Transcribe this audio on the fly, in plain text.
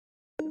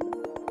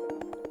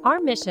our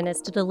mission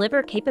is to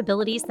deliver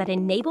capabilities that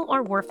enable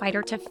our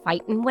warfighter to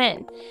fight and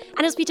win.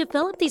 And as we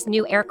develop these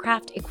new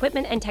aircraft,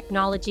 equipment, and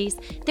technologies,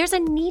 there's a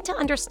need to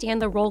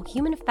understand the role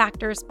human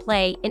factors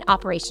play in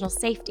operational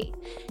safety.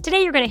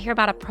 Today, you're going to hear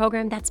about a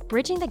program that's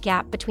bridging the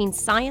gap between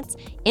science,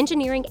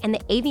 engineering, and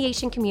the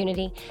aviation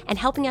community and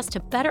helping us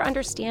to better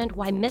understand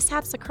why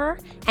mishaps occur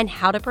and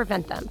how to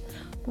prevent them.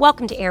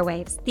 Welcome to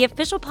AirWaves, the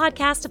official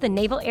podcast of the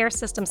Naval Air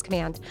Systems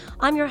Command.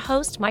 I'm your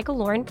host, Michael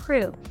Lauren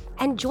Prue,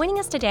 and joining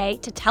us today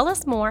to tell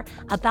us more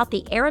about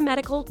the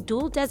Aeromedical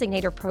Duel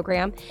Designator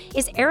Program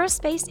is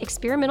aerospace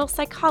experimental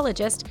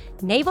psychologist,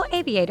 naval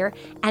aviator,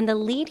 and the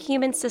lead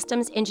human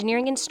systems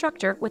engineering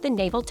instructor with the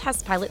Naval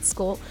Test Pilot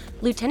School,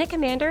 Lieutenant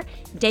Commander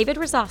David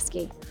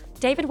Rozovsky.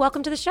 David,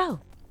 welcome to the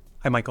show.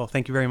 Hi, Michael.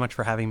 Thank you very much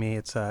for having me.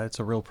 It's a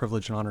real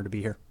privilege and honor to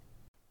be here.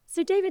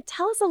 So, David,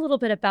 tell us a little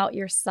bit about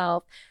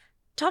yourself.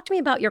 Talk to me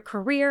about your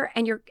career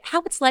and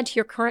how it's led to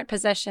your current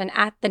position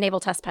at the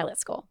Naval Test Pilot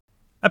School.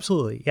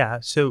 Absolutely, yeah.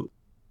 So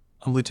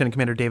I'm Lieutenant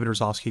Commander David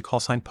Rozovsky, call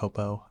sign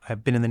Popo.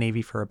 I've been in the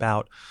Navy for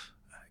about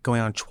going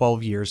on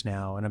 12 years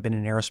now, and I've been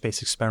an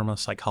aerospace experimental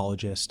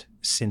psychologist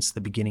since the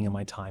beginning of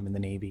my time in the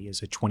Navy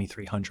as a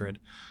 2300.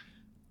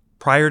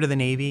 Prior to the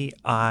Navy,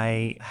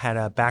 I had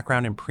a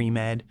background in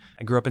pre-med.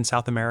 I grew up in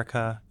South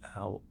America,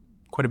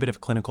 quite a bit of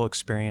clinical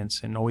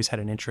experience, and always had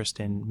an interest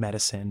in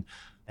medicine.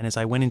 And as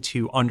I went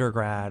into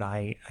undergrad,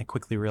 I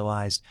quickly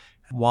realized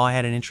while I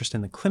had an interest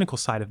in the clinical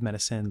side of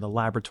medicine, the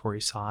laboratory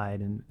side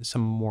and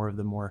some more of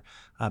the more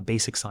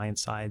basic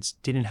science sides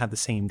didn't have the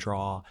same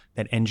draw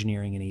that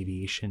engineering and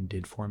aviation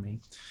did for me.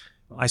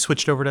 I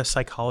switched over to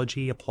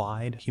psychology,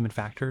 applied human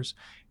factors,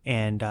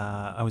 and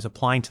I was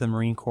applying to the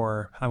Marine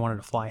Corps. I wanted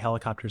to fly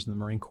helicopters in the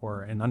Marine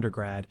Corps in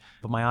undergrad,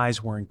 but my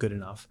eyes weren't good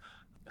enough.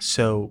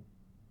 So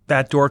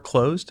that door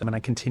closed, and I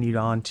continued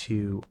on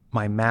to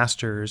my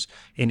master's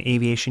in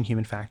aviation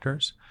human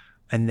factors,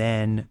 and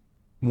then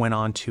went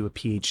on to a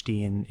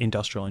PhD in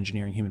industrial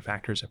engineering human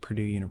factors at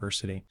Purdue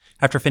University.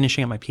 After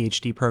finishing up my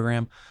PhD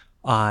program,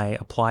 I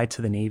applied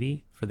to the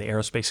Navy for the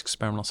Aerospace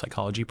Experimental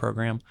Psychology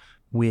Program,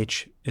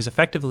 which is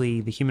effectively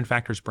the human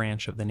factors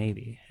branch of the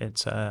Navy.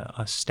 It's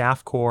a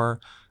staff corps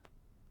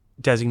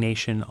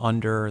designation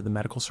under the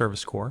Medical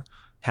Service Corps,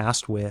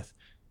 tasked with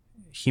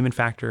human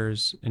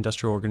factors,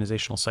 industrial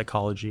organizational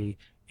psychology,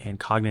 and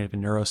cognitive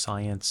and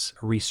neuroscience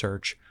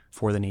research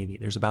for the Navy.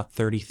 There's about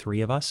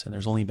 33 of us, and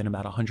there's only been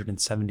about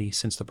 170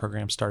 since the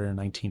program started in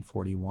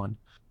 1941.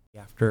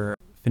 After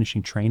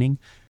finishing training,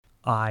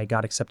 I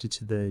got accepted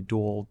to the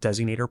Duel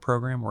Designator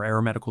Program, or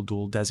Aeromedical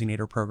Duel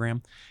Designator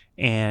Program,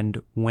 and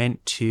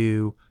went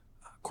to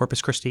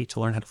Corpus Christi to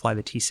learn how to fly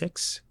the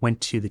T-6,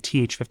 went to the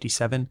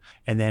TH-57,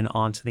 and then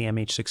on to the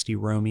MH-60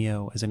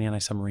 Romeo as an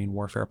anti-submarine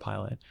warfare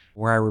pilot,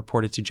 where I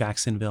reported to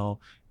Jacksonville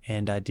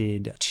and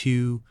did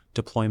 2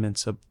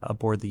 deployments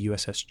aboard the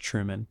USS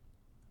Truman.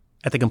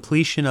 At the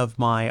completion of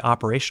my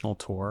operational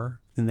tour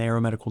in the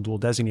Aeromedical Duel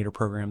Designator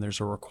Program, there's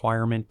a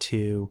requirement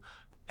to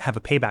have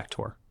a payback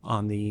tour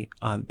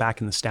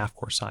back in the staff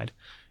corps side.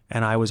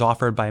 And I was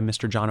offered by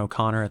Mr. John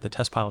O'Connor at the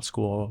Test Pilot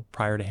School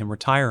prior to him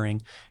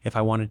retiring if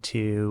I wanted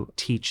to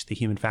teach the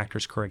human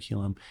factors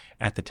curriculum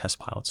at the Test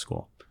Pilot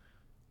School.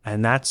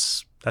 And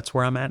that's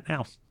where I'm at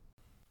now.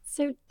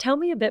 So tell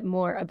me a bit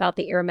more about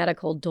the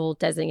Aeromedical Duel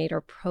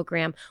Designator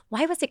Program.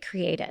 Why was it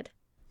created?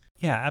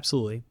 Yeah,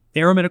 absolutely.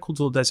 The Aeromedical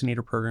Duel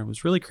Designator Program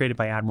was really created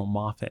by Admiral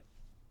Moffett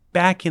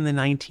back in the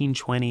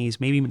 1920s,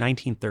 maybe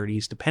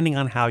 1930s, depending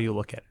on how you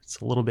look at it. It's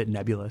a little bit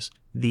nebulous.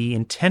 The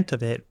intent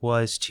of it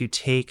was to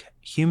take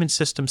human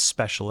systems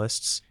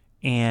specialists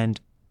and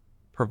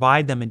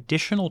provide them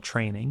additional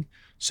training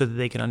so that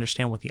they could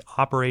understand what the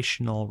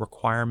operational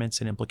requirements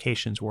and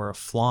implications were of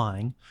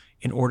flying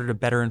in order to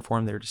better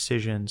inform their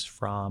decisions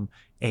from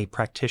a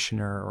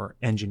practitioner or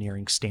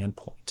engineering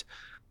standpoint.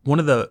 One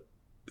of the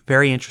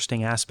very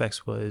interesting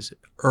aspects was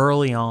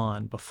early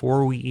on,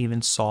 before we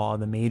even saw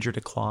the major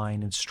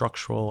decline in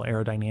structural,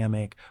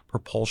 aerodynamic,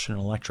 propulsion,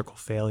 and electrical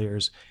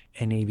failures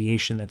in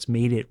aviation that's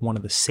made it one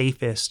of the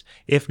safest,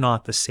 if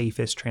not the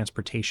safest,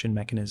 transportation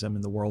mechanism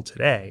in the world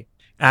today.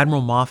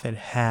 Admiral Moffett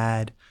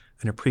had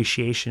an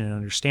appreciation and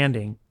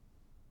understanding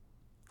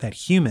that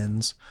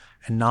humans,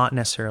 and not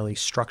necessarily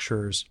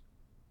structures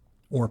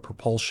or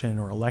propulsion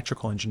or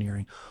electrical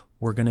engineering,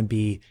 were going to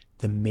be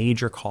the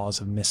major cause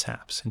of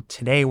mishaps. And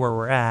today, where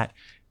we're at,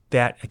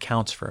 that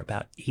accounts for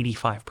about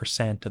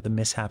 85% of the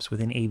mishaps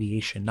within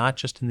aviation, not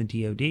just in the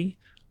DoD,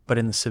 but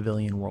in the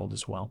civilian world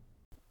as well.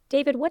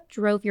 David, what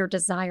drove your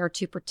desire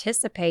to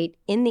participate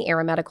in the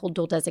Aeromedical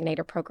Duel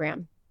Designator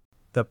Program?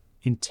 The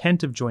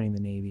intent of joining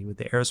the Navy with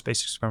the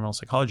Aerospace Experimental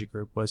Psychology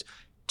Group was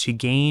to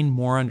gain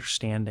more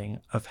understanding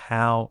of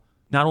not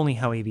only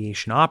how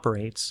aviation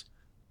operates,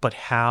 but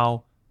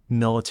how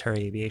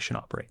military aviation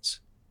operates.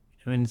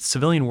 In the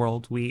civilian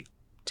world, we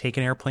take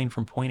an airplane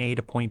from point A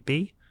to point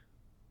B.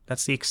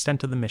 That's the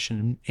extent of the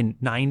mission in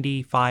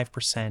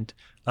 95%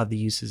 of the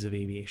uses of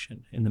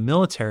aviation. In the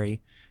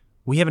military,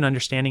 we have an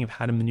understanding of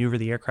how to maneuver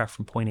the aircraft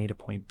from point A to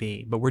point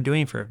B, but we're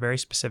doing it for a very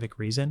specific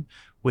reason,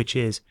 which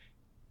is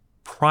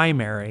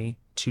primary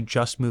to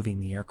just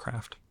moving the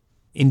aircraft.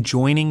 In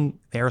joining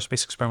the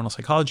Aerospace Experimental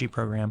Psychology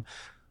program,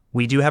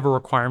 we do have a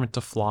requirement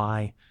to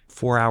fly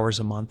 4 hours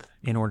a month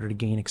in order to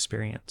gain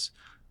experience.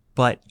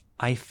 But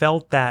I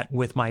felt that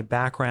with my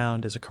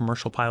background as a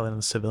commercial pilot in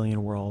the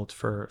civilian world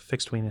for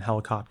fixed wing and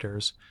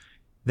helicopters,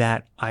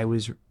 that I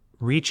was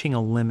reaching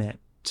a limit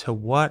to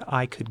what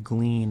I could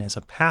glean as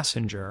a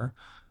passenger,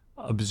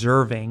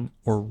 observing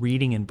or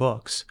reading in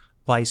books,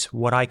 vice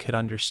what I could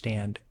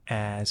understand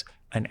as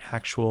an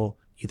actual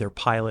either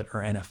pilot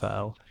or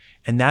NFO.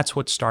 And that's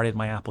what started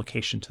my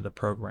application to the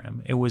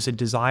program. It was a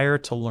desire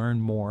to learn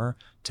more,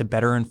 to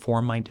better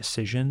inform my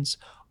decisions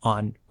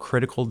on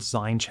critical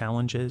design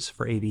challenges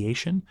for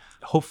aviation,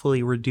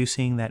 hopefully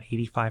reducing that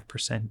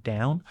 85%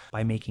 down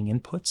by making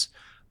inputs.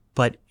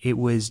 But it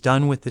was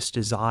done with this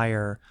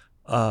desire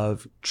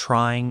of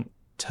trying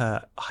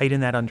to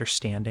heighten that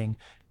understanding,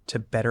 to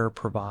better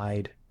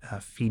provide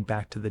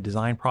feedback to the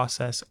design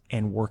process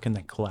and work in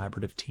the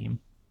collaborative team.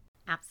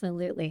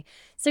 Absolutely.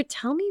 So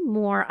tell me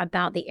more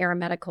about the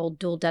Aeromedical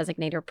Duel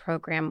Designator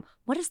Program.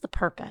 What is the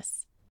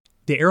purpose?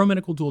 The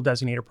Aeromedical Duel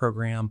Designator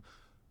Program,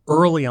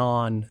 early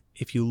on,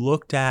 if you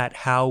looked at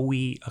how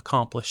we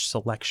accomplished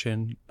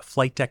selection,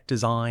 flight deck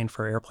design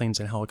for airplanes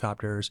and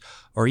helicopters,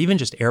 or even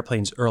just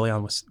airplanes early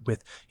on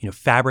with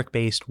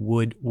fabric-based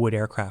wood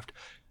aircraft,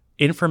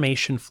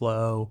 information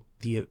flow,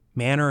 the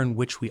manner in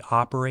which we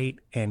operate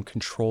and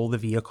control the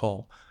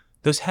vehicle,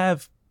 those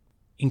have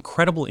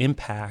incredible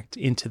impact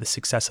into the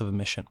success of a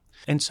mission.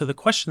 And so the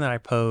question that I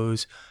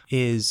pose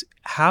is,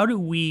 how do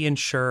we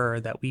ensure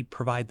that we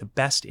provide the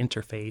best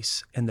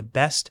interface and the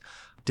best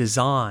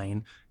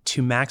design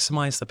to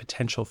maximize the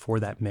potential for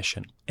that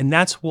mission? And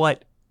that's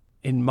what,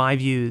 in my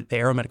view, the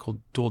Aeromedical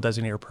Duel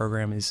Designator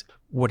Program is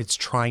what it's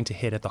trying to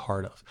hit at the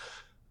heart of.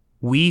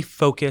 We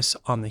focus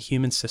on the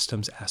human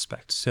systems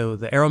aspect. So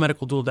the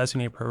Aeromedical Duel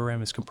Designator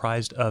Program is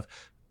comprised of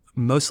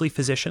mostly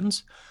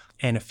physicians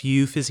and a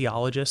few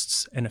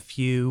physiologists and a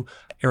few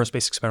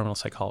aerospace experimental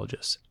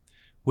psychologists,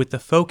 with the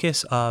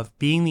focus of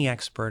being the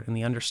expert and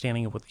the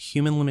understanding of what the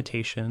human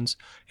limitations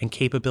and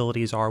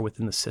capabilities are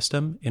within the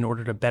system in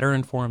order to better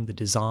inform the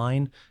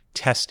design,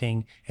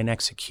 testing, and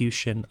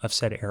execution of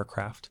said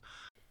aircraft.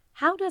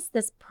 How does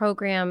this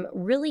program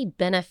really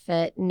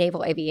benefit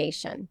naval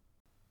aviation?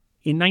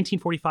 In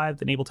 1945,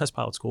 the Naval Test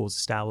Pilot School was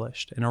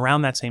established, and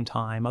around that same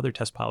time, other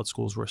test pilot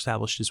schools were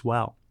established as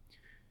well.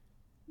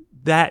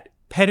 That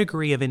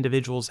pedigree of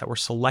individuals that were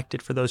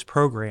selected for those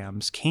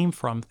programs came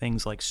from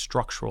things like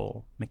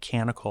structural,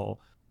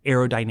 mechanical,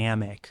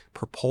 aerodynamic,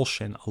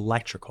 propulsion,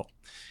 electrical.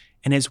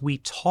 And as we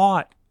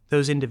taught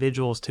those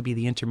individuals to be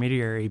the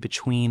intermediary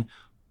between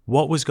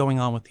what was going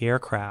on with the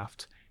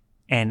aircraft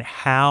and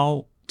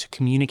how to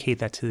communicate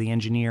that to the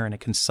engineer in a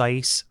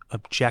concise,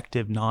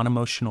 objective,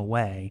 non-emotional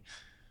way,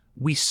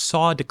 we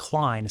saw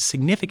a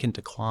significant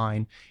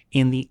decline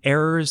in the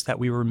errors that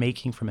we were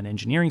making from an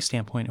engineering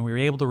standpoint, and we were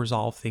able to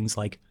resolve things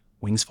like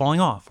wings falling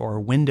off or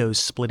windows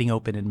splitting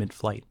open in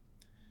mid-flight.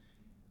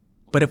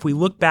 But if we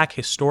look back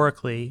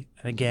historically,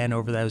 and again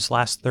over those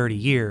last 30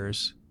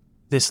 years,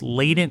 this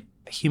latent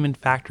human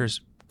factors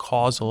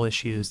causal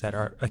issues that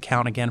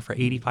account again for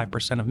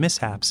 85% of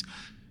mishaps,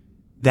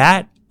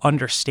 that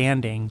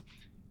understanding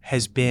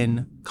has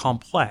been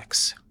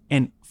complex.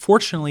 And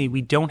fortunately,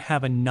 we don't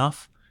have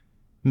enough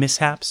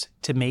mishaps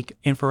to make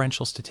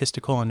inferential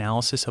statistical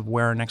analysis of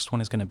where our next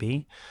one is going to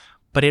be.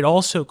 But it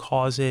also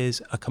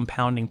causes a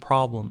compounding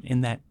problem in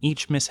that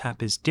each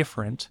mishap is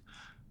different,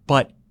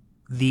 but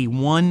the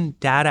one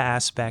data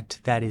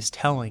aspect that is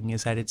telling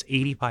is that it's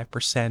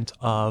 85%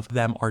 of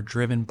them are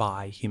driven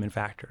by human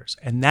factors.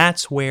 And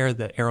that's where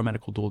the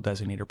Aeromedical Duel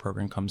Designator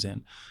Program comes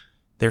in.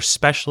 They're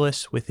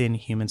specialists within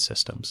human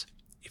systems.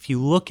 If you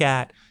look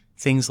at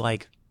things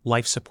like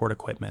life support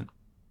equipment,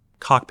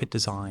 cockpit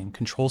design,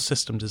 control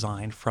system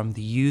design from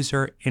the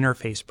user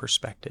interface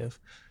perspective,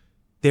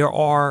 there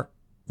are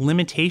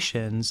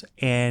limitations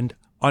and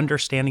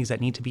understandings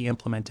that need to be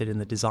implemented in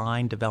the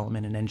design,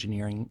 development, and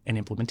engineering and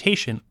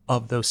implementation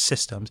of those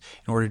systems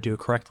in order to do it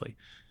correctly.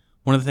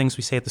 One of the things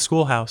we say at the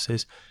schoolhouse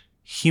is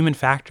human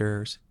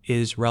factors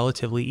is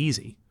relatively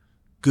easy.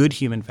 Good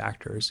human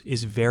factors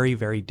is very,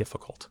 very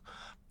difficult.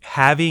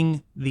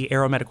 Having the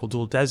Aeromedical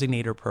Duel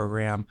Designator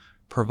Program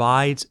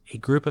provides a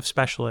group of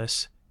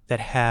specialists that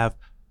have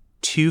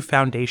two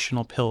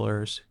foundational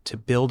pillars to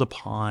build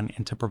upon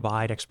and to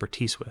provide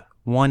expertise with.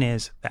 One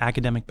is the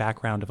academic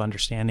background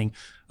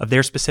of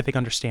their specific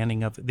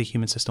understanding of the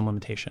human system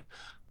limitation.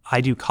 I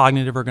do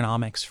cognitive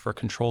ergonomics for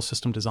control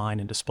system design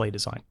and display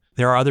design.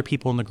 There are other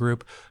people in the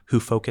group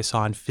who focus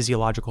on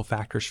physiological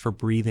factors for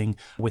breathing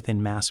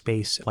within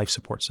mask-based life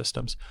support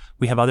systems.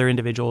 We have other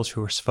individuals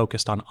who are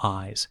focused on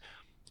eyes.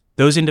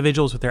 Those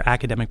individuals with their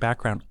academic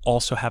background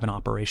also have an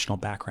operational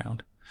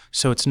background.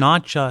 So it's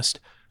not just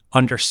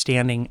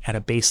understanding at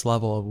a base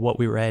level of what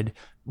we read,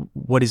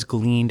 what is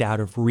gleaned out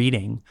of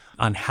reading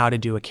on how to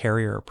do a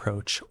carrier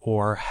approach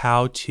or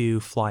how to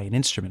fly an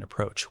instrument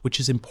approach, which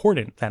is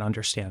important, that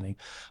understanding.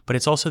 But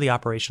it's also the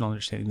operational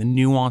understanding, the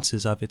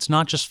nuances of it's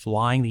not just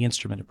flying the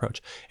instrument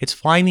approach. It's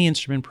flying the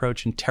instrument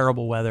approach in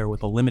terrible weather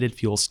with a limited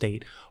fuel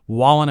state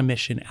while on a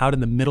mission out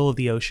in the middle of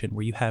the ocean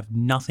where you have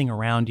nothing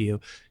around you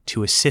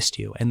to assist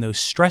you. And those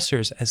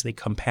stressors, as they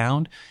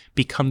compound,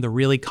 become the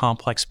really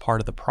complex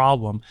part of the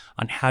problem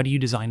on how do you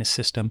design a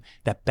system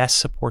that best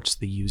supports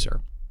the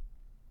user.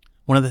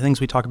 One of the things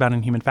we talk about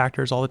in human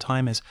factors all the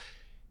time is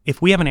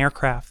if we have an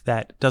aircraft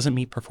that doesn't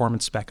meet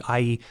performance spec,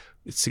 i.e.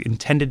 it's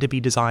intended to be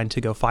designed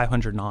to go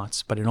 500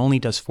 knots, but it only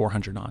does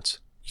 400 knots,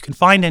 you can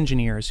find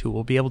engineers who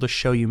will be able to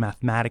show you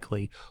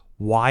mathematically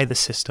why the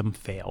system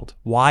failed,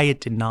 why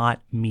it did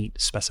not meet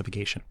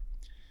specification.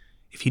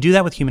 If you do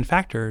that with human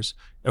factors,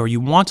 or you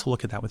want to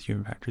look at that with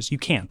human factors, you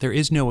can't. There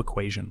is no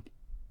equation.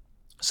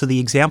 So the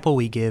example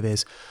we give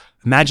is,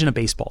 imagine a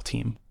baseball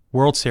team,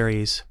 World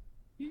Series.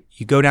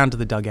 You go down to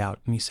the dugout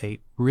and you say,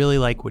 really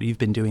like what you've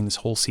been doing this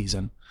whole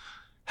season.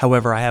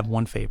 However, I have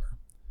one favor.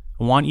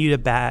 I want you to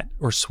bat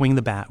or swing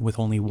the bat with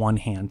only one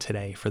hand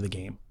today for the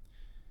game.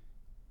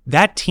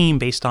 That team,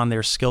 based on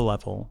their skill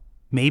level,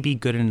 may be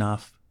good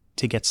enough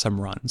to get some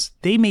runs.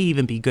 They may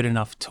even be good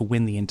enough to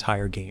win the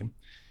entire game.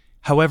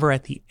 However,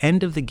 at the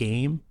end of the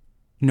game,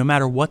 no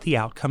matter what the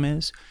outcome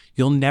is,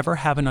 you'll never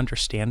have an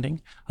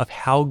understanding of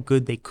how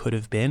good they could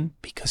have been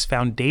because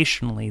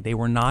foundationally, they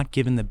were not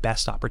given the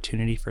best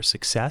opportunity for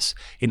success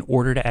in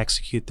order to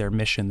execute their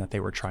mission that they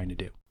were trying to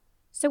do.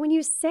 So when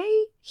you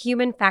say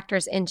human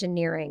factors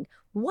engineering,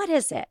 what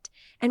is it?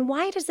 And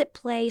why does it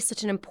play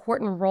such an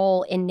important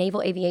role in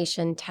naval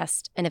aviation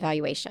test and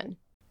evaluation?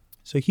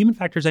 So human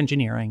factors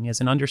engineering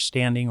is an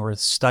understanding or a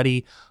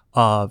study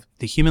of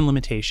the human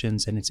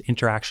limitations and its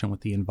interaction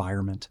with the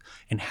environment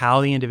and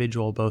how the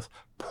individual both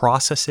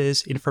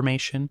processes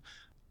information,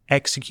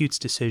 executes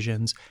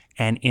decisions,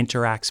 and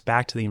interacts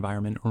back to the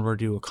environment in order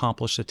to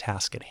accomplish the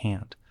task at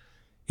hand.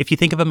 If you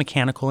think of a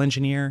mechanical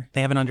engineer,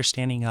 they have an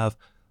understanding of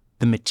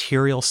the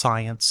material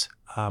science,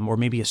 or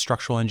maybe a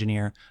structural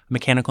engineer, a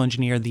mechanical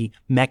engineer, the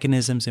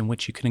mechanisms in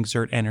which you can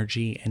exert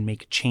energy and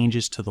make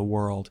changes to the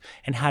world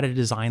and how to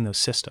design those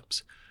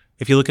systems.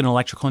 If you look at an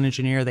electrical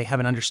engineer, they have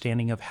an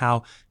understanding of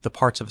how the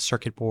parts of a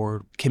circuit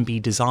board can be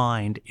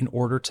designed in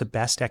order to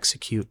best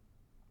execute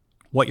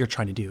what you're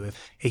trying to do.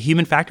 If a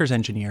human factors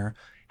engineer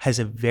has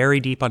a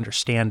very deep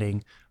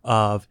understanding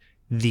of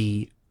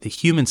the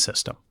human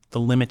system, the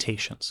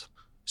limitations.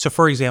 So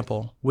for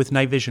example, with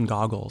night vision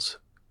goggles,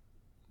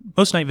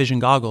 most night vision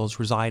goggles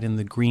reside in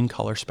the green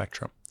color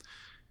spectrum.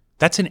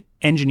 That's an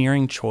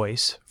engineering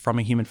choice from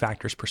a human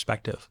factors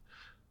perspective.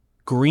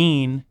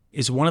 Green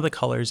is one of the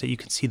colors that you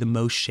can see the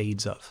most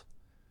shades of.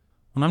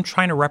 When I'm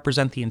trying to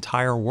represent the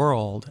entire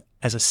world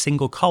as a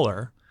single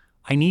color,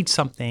 I need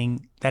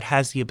something that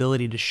has the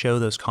ability to show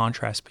those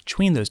contrasts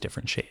between those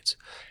different shades.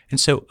 And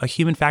so a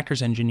human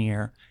factors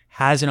engineer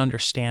has an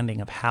understanding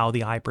of how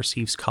the eye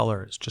perceives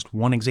colors, just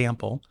one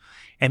example,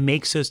 and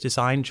makes those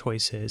design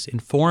choices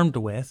informed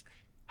with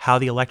how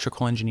the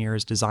electrical engineer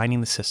is designing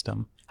the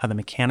system, how the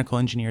mechanical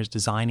engineer is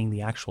designing the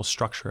actual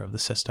structure of the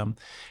system,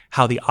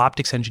 how the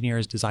optics engineer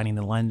is designing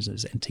the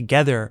lenses. And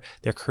together,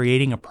 they're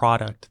creating a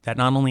product that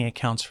not only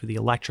accounts for the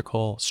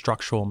electrical,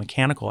 structural,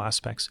 mechanical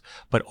aspects,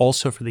 but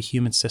also for the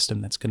human system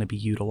that's going to be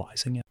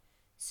utilizing it.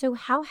 So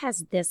how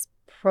has this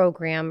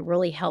program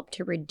really helped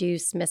to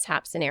reduce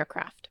mishaps in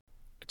aircraft?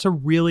 It's a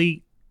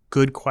really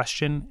good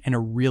question and a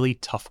really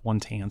tough one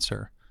to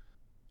answer.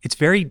 It's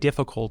very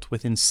difficult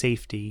within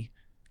safety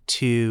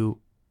to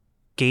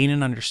gain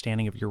an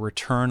understanding of your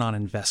return on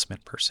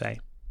investment per se.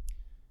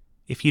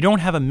 If you don't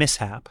have a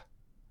mishap,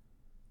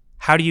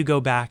 how do you go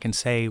back and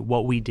say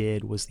what we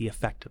did was the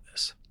effect of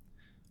this?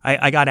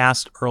 I got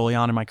asked early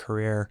on in my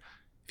career,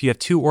 if you have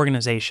two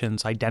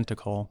organizations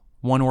identical,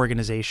 one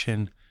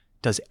organization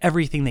does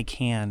everything they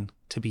can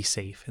to be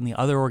safe and the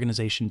other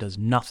organization does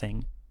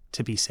nothing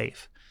to be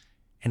safe.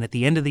 And at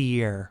the end of the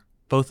year,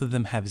 both of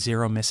them have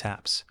zero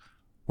mishaps.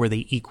 Were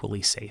they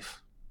equally safe?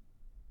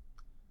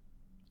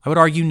 I would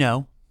argue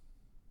no.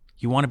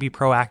 You want to be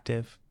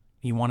proactive.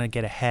 You want to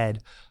get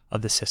ahead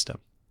of the system.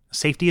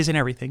 Safety isn't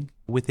everything.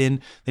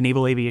 Within the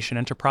naval aviation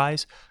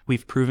enterprise,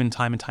 we've proven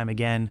time and time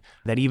again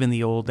that even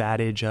the old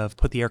adage of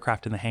put the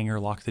aircraft in the hangar,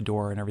 lock the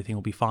door, and everything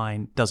will be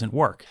fine doesn't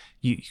work.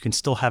 You can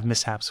still have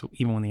mishaps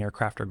even when the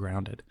aircraft are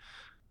grounded.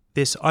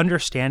 This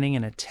understanding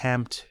and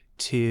attempt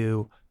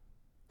to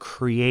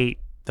create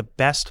the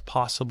best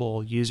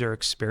possible user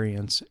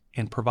experience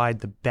and provide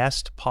the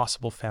best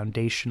possible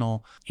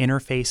foundational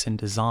interface and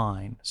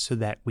design so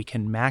that we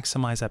can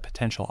maximize that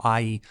potential,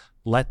 i.e.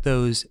 let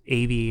those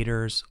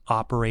aviators,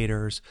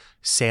 operators,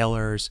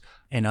 sailors,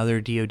 and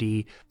other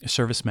DoD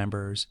service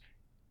members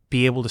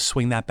be able to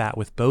swing that bat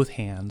with both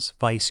hands,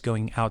 vice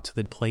going out to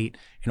the plate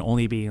and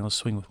only being able to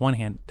swing with one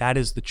hand. That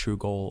is the true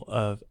goal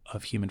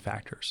of human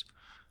factors.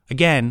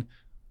 Again,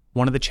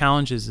 one of the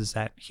challenges is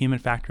that human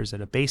factors at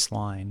a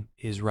baseline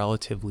is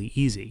relatively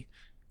easy.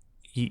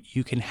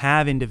 You can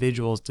have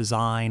individuals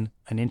design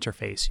an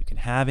interface. You can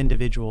have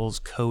individuals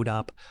code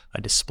up a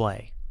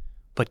display.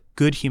 But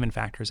good human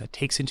factors that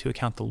takes into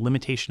account the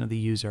limitation of the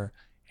user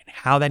and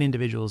how that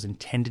individual is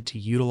intended to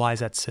utilize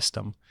that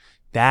system,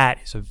 that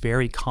is a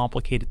very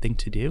complicated thing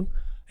to do.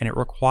 And it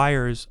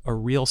requires a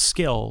real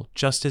skill,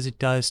 just as it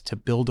does to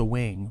build a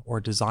wing or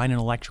design an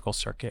electrical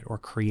circuit or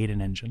create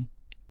an engine.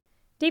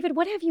 David,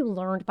 what have you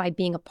learned by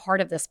being a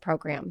part of this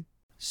program?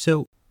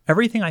 So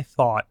everything I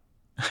thought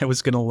I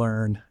was going to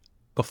learn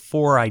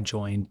before I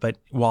joined, but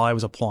while I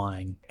was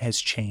applying,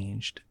 has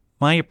changed.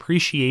 My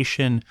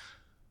appreciation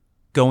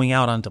going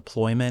out on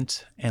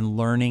deployment and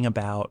learning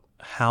about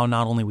how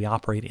not only we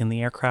operate in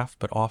the aircraft,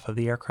 but off of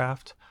the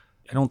aircraft,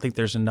 I don't think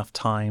there's enough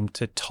time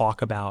to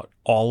talk about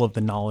all of the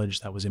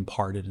knowledge that was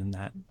imparted in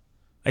that.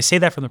 I say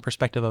that from the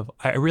perspective of,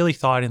 I really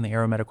thought in the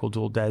Aeromedical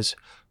Duel Des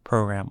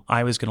program,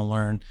 I was going to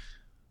learn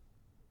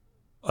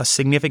a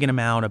significant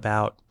amount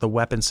about the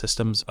weapon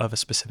systems of a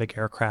specific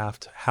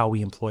aircraft, how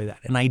we employ that.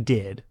 And I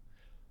did.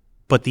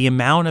 But the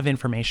amount of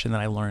information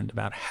that I learned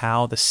about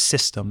how the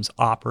systems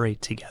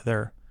operate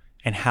together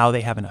and how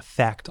they have an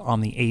effect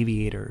on the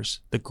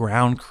aviators, the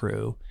ground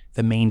crew,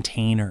 the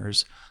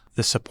maintainers,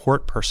 the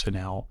support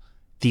personnel,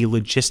 the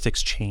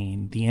logistics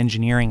chain, the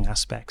engineering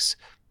aspects,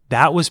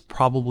 that was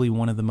probably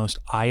one of the most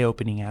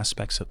eye-opening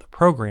aspects of the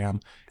program.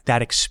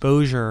 That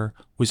exposure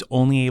was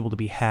only able to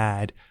be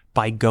had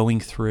by going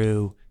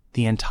through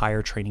the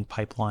entire training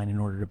pipeline in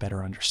order to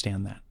better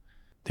understand that.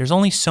 There's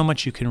only so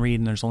much you can read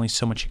and there's only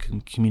so much you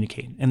can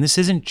communicate. And this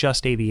isn't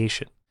just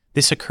aviation.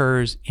 This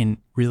occurs in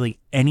really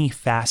any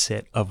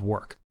facet of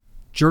work.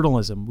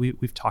 Journalism,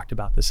 we've talked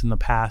about this in the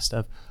past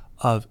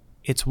of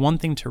it's one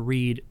thing to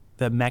read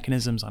the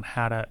mechanisms on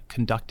how to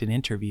conduct an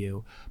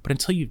interview, but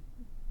until you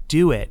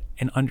do it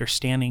and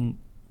understanding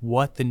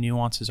what the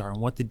nuances are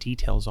and what the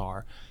details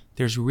are,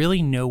 there's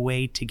really no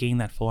way to gain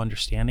that full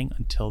understanding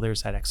until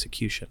there's that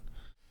execution.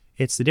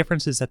 It's the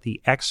difference is that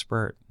the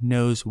expert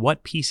knows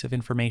what piece of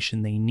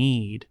information they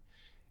need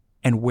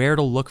and where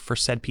to look for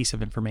said piece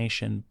of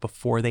information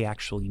before they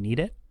actually need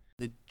it.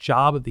 The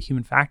job of the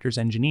human factors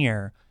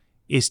engineer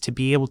is to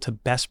be able to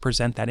best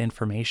present that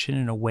information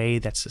in a way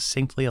that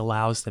succinctly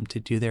allows them to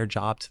do their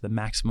job to the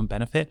maximum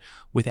benefit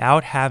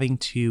without having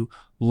to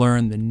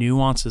learn the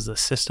nuances of the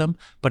system,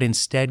 but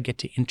instead get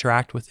to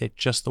interact with it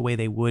just the way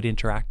they would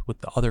interact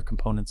with the other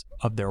components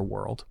of their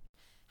world.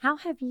 How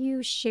have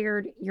you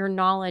shared your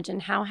knowledge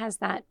and how has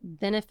that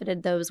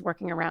benefited those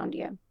working around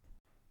you?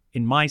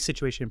 In my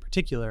situation in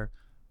particular,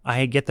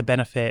 I get the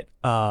benefit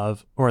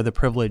of, or the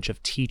privilege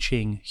of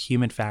teaching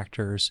human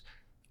factors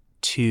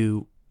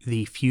to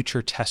the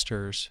future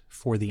testers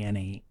for the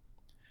NAE.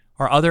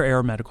 Our other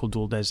aeromedical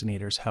dual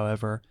designators,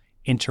 however,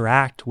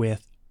 interact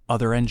with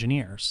other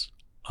engineers,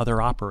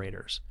 other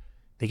operators.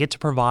 They get to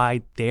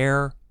provide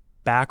their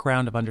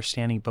background of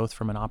understanding both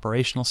from an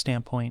operational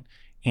standpoint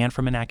and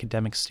from an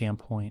academic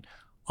standpoint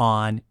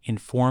on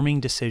informing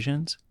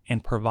decisions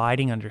and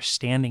providing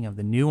understanding of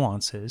the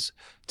nuances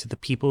to the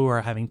people who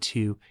are having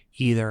to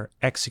either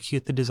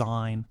execute the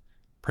design,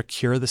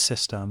 procure the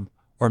system,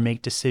 or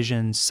make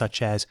decisions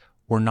such as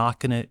we're not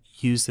going to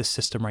use this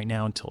system right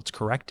now until it's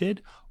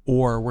corrected,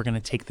 or we're going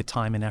to take the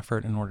time and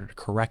effort in order to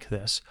correct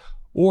this,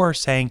 or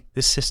saying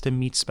this system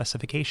meets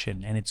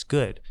specification and it's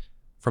good,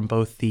 from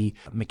both the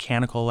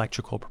mechanical,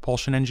 electrical,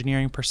 propulsion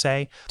engineering per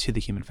se to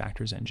the human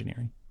factors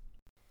engineering.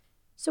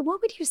 So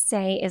what would you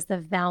say is the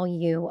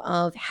value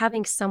of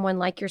having someone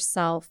like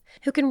yourself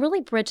who can really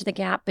bridge the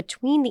gap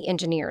between the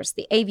engineers,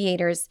 the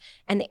aviators,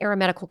 and the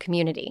aeromedical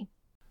community?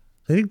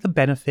 I think the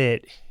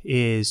benefit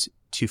is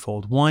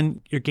twofold. One,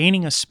 you're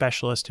gaining a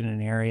specialist in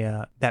an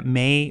area that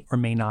may or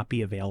may not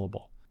be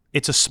available.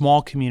 It's a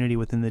small community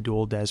within the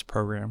Dual Des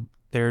program.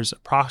 There's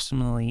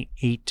approximately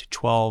 8 to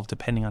 12,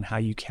 depending on how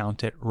you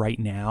count it right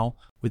now,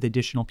 with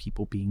additional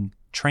people being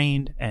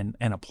trained and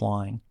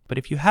applying. But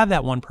if you have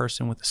that one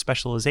person with a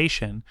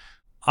specialization,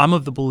 I'm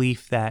of the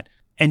belief that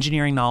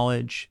engineering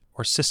knowledge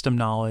or system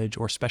knowledge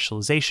or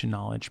specialization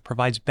knowledge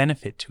provides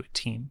benefit to a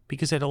team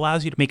because it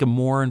allows you to make a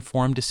more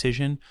informed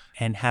decision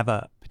and have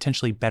a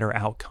potentially better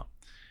outcome.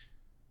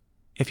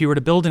 If you were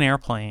to build an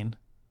airplane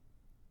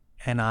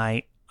and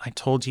I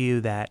told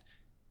you that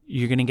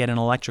you're going to get an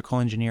electrical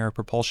engineer, a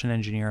propulsion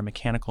engineer, a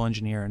mechanical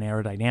engineer, an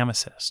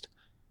aerodynamicist,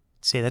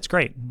 I'd say that's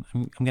great.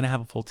 I'm going to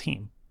have a full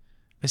team.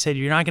 I said,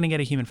 you're not going to get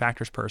a human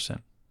factors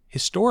person.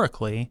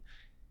 Historically,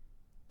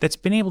 that's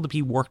been able to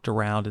be worked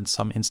around in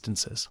some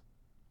instances.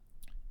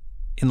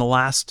 In the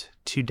last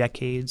 2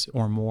 decades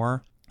or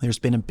more, there's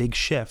been a big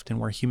shift in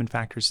where human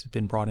factors have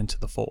been brought into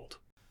the fold.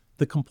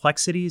 The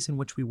complexities in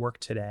which we work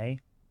today,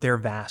 they're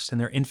vast and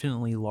they're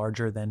infinitely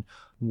larger than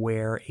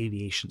where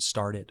aviation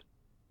started.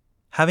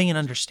 Having an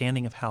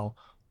understanding of how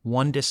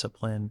one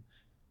discipline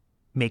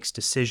makes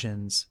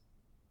decisions,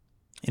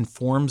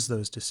 informs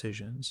those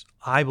decisions,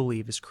 I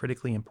believe is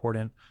critically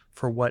important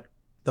for what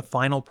the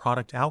final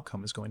product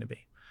outcome is going to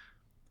be.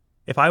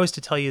 If I was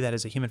to tell you that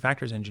as a human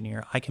factors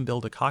engineer, I can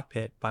build a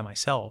cockpit by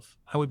myself,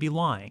 I would be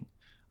lying.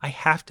 I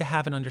have to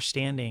have an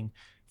understanding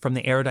from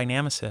the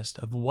aerodynamicist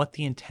of what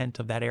the intent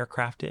of that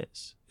aircraft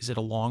is. Is it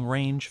a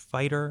long-range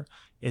fighter?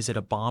 Is it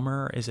a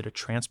bomber? Is it a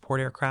transport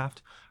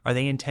aircraft? Are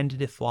they intended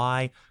to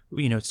fly,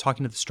 it's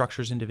talking to the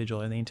structures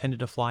individual. Are they intended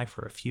to fly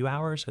for a few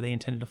hours? Are they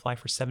intended to fly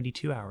for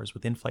 72 hours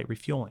with in-flight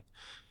refueling?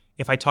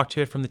 If I talk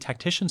to it from the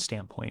tactician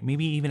standpoint,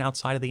 maybe even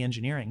outside of the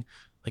engineering,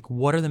 like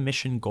what are the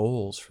mission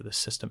goals for the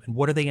system and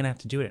what are they going to have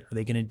to do it? Are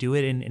they going to do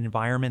it in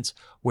environments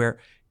where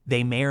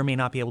they may or may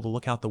not be able to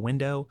look out the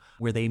window,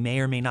 where they may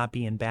or may not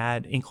be in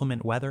bad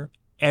inclement weather?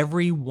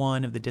 Every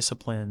one of the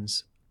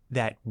disciplines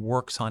that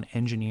works on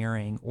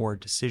engineering or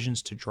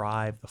decisions to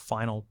drive the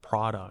final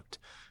product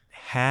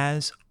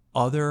has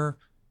other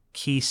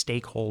key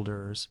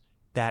stakeholders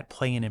that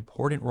play an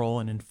important role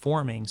in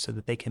informing so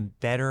that they can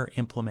better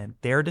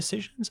implement their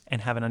decisions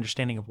and have an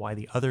understanding of why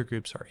the other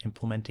groups are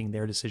implementing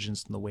their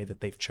decisions in the way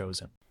that they've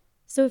chosen.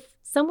 So if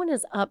someone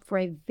is up for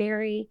a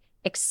very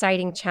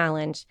exciting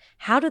challenge,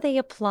 how do they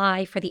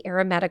apply for the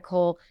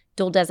Aeromedical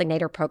Duel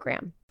Designator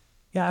Program?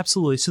 Yeah,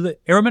 absolutely. So the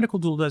Aeromedical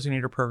Duel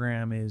Designator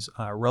Program is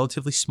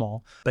relatively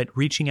small, but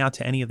reaching out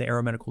to any of the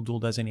Aeromedical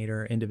Duel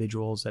Designator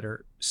individuals that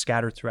are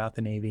scattered throughout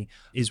the Navy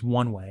is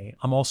one way.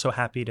 I'm also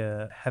happy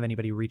to have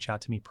anybody reach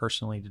out to me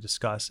personally to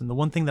discuss. And the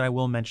one thing that I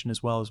will mention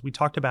as well is we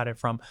talked about it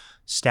from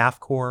staff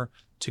corps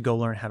to go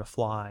learn how to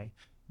fly.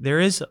 There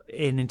is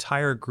an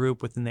entire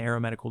group within the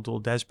Aeromedical Duel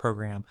Des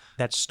program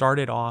that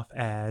started off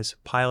as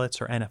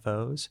pilots or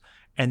NFOs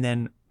and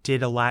then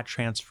did a lat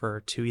transfer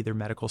to either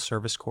Medical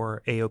Service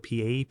Corps,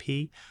 AOP,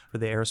 AEP, for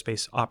the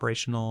Aerospace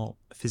Operational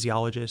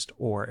Physiologist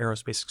or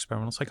Aerospace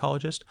Experimental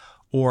Psychologist,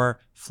 or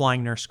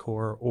Flying Nurse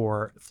Corps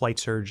or Flight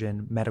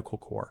Surgeon Medical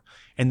Corps.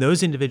 And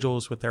those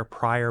individuals with their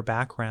prior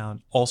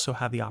background also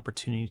have the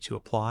opportunity to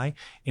apply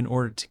in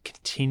order to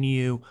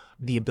continue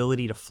the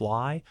ability to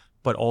fly,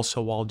 but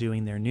also while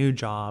doing their new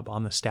job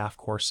on the staff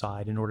corps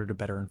side in order to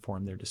better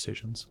inform their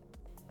decisions.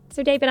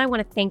 So David, I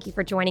want to thank you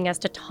for joining us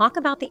to talk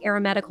about the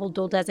Aeromedical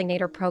Duel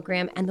Designator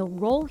Program and the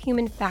role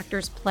human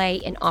factors play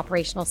in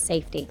operational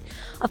safety.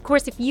 Of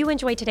course, if you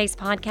enjoyed today's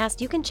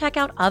podcast, you can check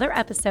out other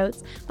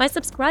episodes by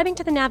subscribing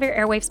to the Navier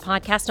Airwaves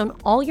podcast on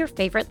all your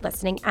favorite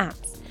listening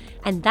apps.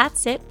 And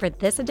that's it for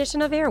this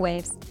edition of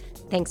Airwaves.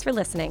 Thanks for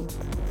listening.